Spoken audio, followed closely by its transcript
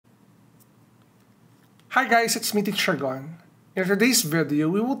Hi guys, it's me Teacher Gon. In today's video,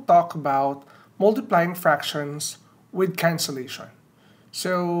 we will talk about multiplying fractions with cancellation.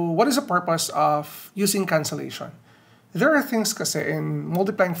 So, what is the purpose of using cancellation? There are things kasi in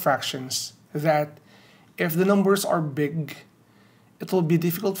multiplying fractions that if the numbers are big, it will be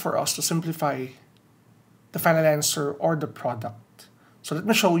difficult for us to simplify the final answer or the product. So let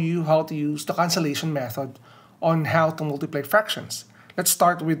me show you how to use the cancellation method on how to multiply fractions. Let's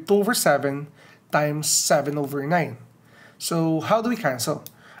start with 2 over 7 times 7 over 9. So how do we cancel?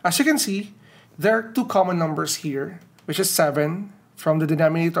 As you can see, there are two common numbers here, which is 7 from the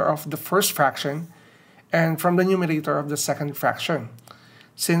denominator of the first fraction and from the numerator of the second fraction.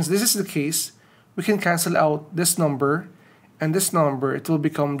 Since this is the case, we can cancel out this number and this number. It will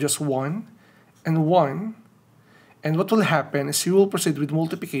become just 1 and 1. And what will happen is you will proceed with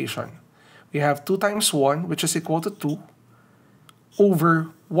multiplication. We have 2 times 1, which is equal to 2,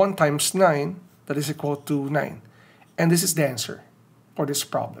 over 1 times 9, that is equal to 9. And this is the answer for this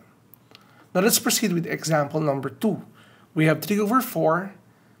problem. Now let's proceed with example number 2. We have 3 over 4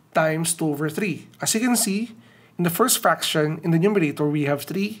 times 2 over 3. As you can see, in the first fraction, in the numerator, we have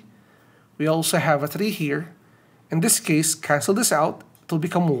 3. We also have a 3 here. In this case, cancel this out, it will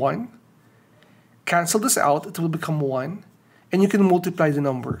become 1. Cancel this out, it will become 1. And you can multiply the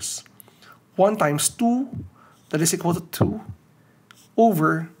numbers. 1 times 2, that is equal to 2,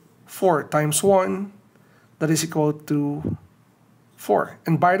 over 4 times 1, that is equal to 4.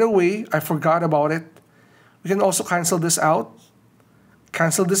 And by the way, I forgot about it. We can also cancel this out.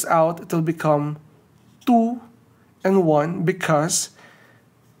 Cancel this out, it will become 2 and 1 because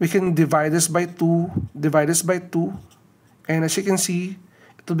we can divide this by 2, divide this by 2. And as you can see,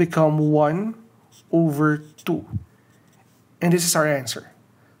 it will become 1 over 2. And this is our answer.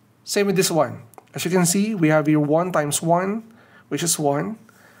 Same with this one. As you can see, we have here 1 times 1, which is 1.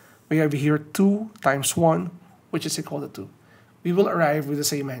 We have here 2 times 1, which is equal to 2. We will arrive with the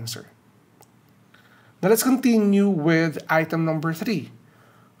same answer. Now let's continue with item number 3.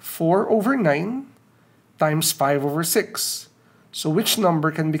 4 over 9 times 5 over 6. So which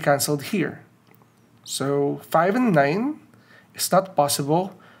number can be cancelled here? So 5 and 9 is not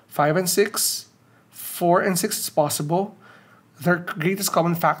possible. 5 and 6, 4 and 6 is possible. Their greatest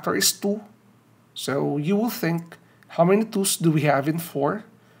common factor is 2. So you will think, how many 2's do we have in 4?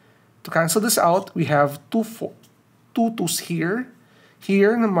 To cancel this out, we have 2 2's here.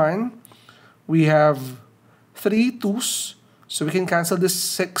 Here naman, we have 3 2's. So we can cancel this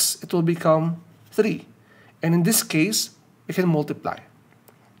 6. It will become 3. And in this case, we can multiply.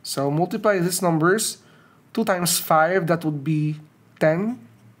 So multiply these numbers. 2 times 5, that would be 10.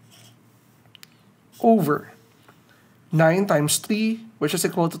 Over 9 times 3, which is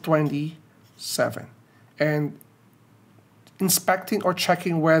equal to 27. And inspecting or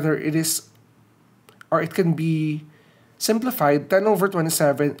checking whether it is or it can be simplified, 10 over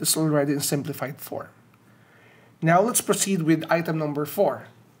 27 is already in simplified form. Now let's proceed with item number 4.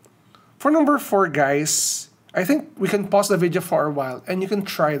 For number 4, guys, I think we can pause the video for a while and you can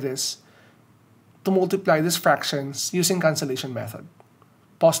try this to multiply these fractions using cancellation method.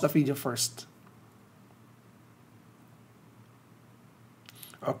 Pause the video first.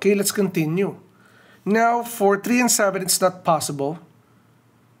 Okay, let's continue. Now, for 3 and 7, it's not possible.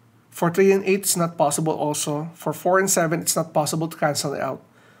 For 3 and 8, it's not possible also. For 4 and 7, it's not possible to cancel it out.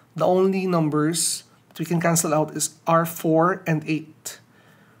 The only numbers that we can cancel out are 4 and 8.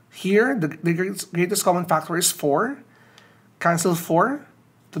 Here, the greatest common factor is 4. Cancel 4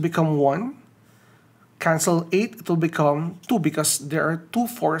 to become 1. Cancel 8, it will become 2 because there are 2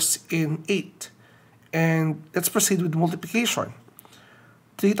 4's in 8. And let's proceed with multiplication.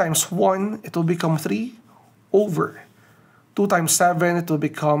 3 times 1, it will become 3 over 2 times 7, it will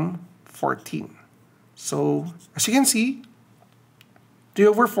become 14. So, as you can see, 3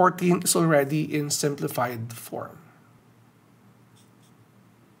 over 14 is already in simplified form.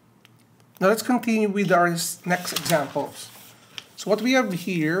 Now let's continue with our next examples. So what we have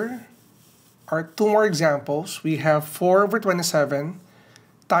here are 2 more examples. We have 4 over 27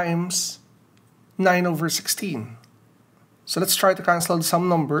 times 9 over 16. So let's try to cancel some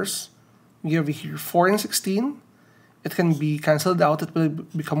numbers. We have here 4 and 16. It can be cancelled out. It will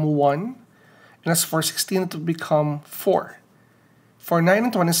become 1. And as for 16, it will become 4. For 9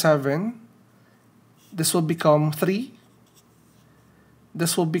 and 27, this will become 3.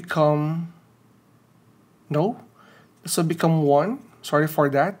 This will become... No. This will become 1. Sorry for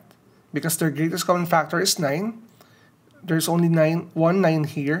that. Because their greatest common factor is 9. There's only 1 9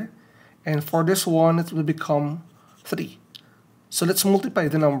 here. And for this one, it will become 3. So let's multiply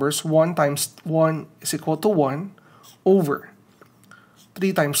the numbers. 1 times 1 is equal to 1 over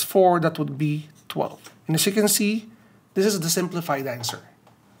 3 times 4, that would be 12. And as you can see, this is the simplified answer.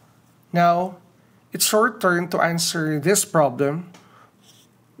 Now, it's your turn to answer this problem.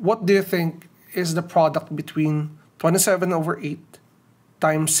 What do you think is the product between 27 over 8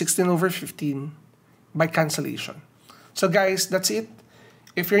 times 16 over 15 by cancellation? So guys, that's it.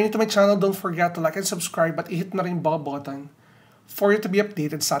 If you're new to my channel, don't forget to like and subscribe at i-hit na rin yung bell button for you to be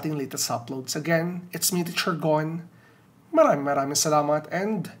updated sa ating latest uploads. Again, it's me, Teacher Gon. Maraming salamat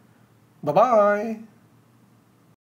and bye-bye!